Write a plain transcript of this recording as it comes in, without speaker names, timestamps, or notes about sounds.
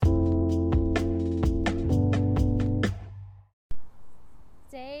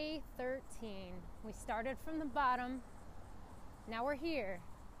started from the bottom. Now we're here,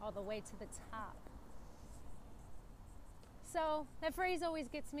 all the way to the top. So that phrase always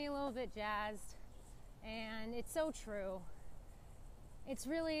gets me a little bit jazzed, and it's so true. It's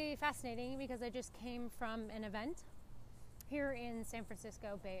really fascinating because I just came from an event here in San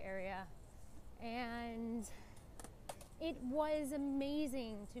Francisco Bay Area, and it was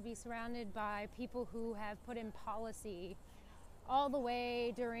amazing to be surrounded by people who have put in policy all the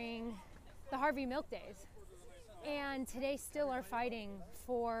way during the Harvey Milk days, and today still are fighting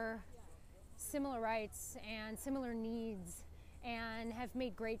for similar rights and similar needs and have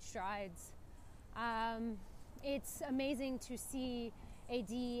made great strides. It's amazing to see a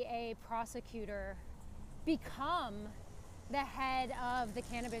DEA prosecutor become the head of the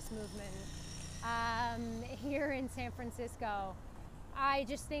cannabis movement here in San Francisco. I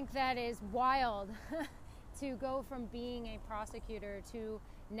just think that is wild to go from being a prosecutor to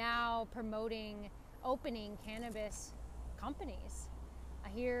now promoting opening cannabis companies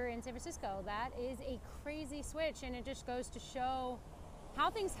here in San Francisco. That is a crazy switch, and it just goes to show how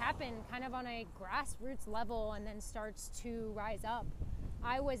things happen kind of on a grassroots level and then starts to rise up.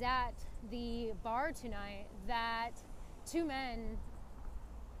 I was at the bar tonight that two men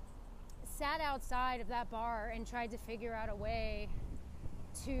sat outside of that bar and tried to figure out a way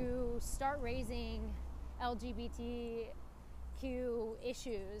to start raising LGBTQ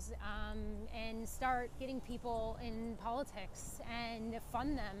issues and start getting people in politics and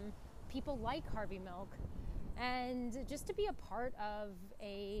fund them, people like Harvey Milk. And just to be a part of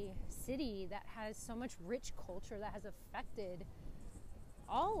a city that has so much rich culture that has affected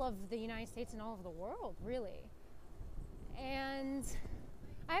all of the United States and all of the world, really. And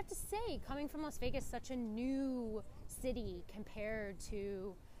I have to say, coming from Las Vegas, such a new city compared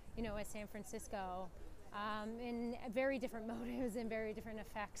to, a San Francisco, in very different motives and very different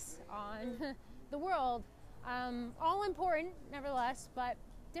effects on the world. All important, nevertheless, but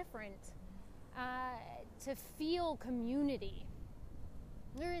different. To feel community.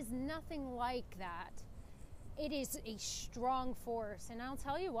 There is nothing like that. It is a strong force. And I'll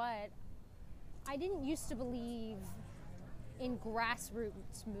tell you what, I didn't used to believe in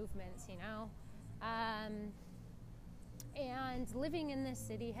grassroots movements, and living in this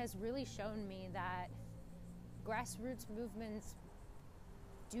city has really shown me that grassroots movements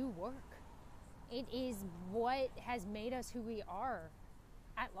do work. It is what has made us who we are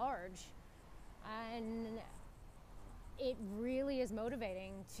at large. And it really is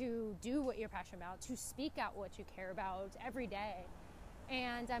motivating to do what you're passionate about, to speak out what you care about every day.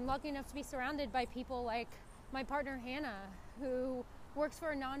 And I'm lucky enough to be surrounded by people like my partner Hannah, who works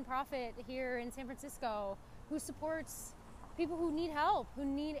for a nonprofit here in San Francisco, who supports people who need help, who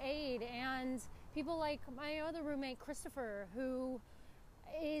need aid, and people like my other roommate Christopher, who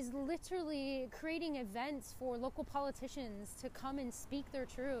is literally creating events for local politicians to come and speak their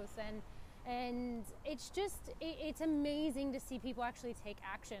truth. And it's amazing to see people actually take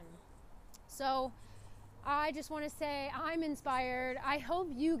action. So I just want to say I'm inspired. I hope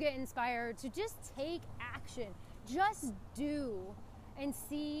you get inspired to just take action. Just do and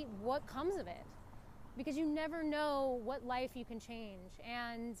see what comes of it. Because you never know what life you can change.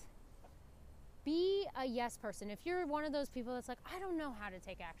 And be a yes person. If you're one of those people that's like, I don't know how to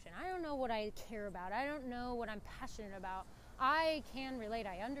take action. I don't know what I care about. I don't know what I'm passionate about. I can relate.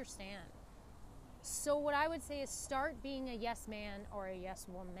 I understand. So what I would say is start being a yes man or a yes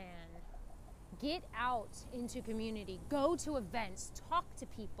woman. Get out into community. Go to events. Talk to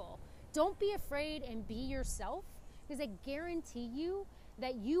people. Don't be afraid and be yourself, because I guarantee you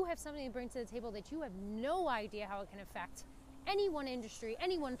that you have something to bring to the table that you have no idea how it can affect any one industry,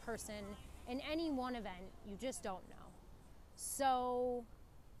 any one person, in any one event. You just don't know. So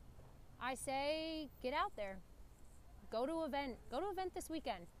I say get out there. Go to an event. Go to an event this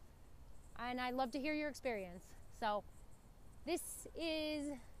weekend. And I'd love to hear your experience. So this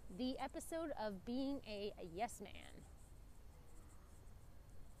is the episode of being a yes man.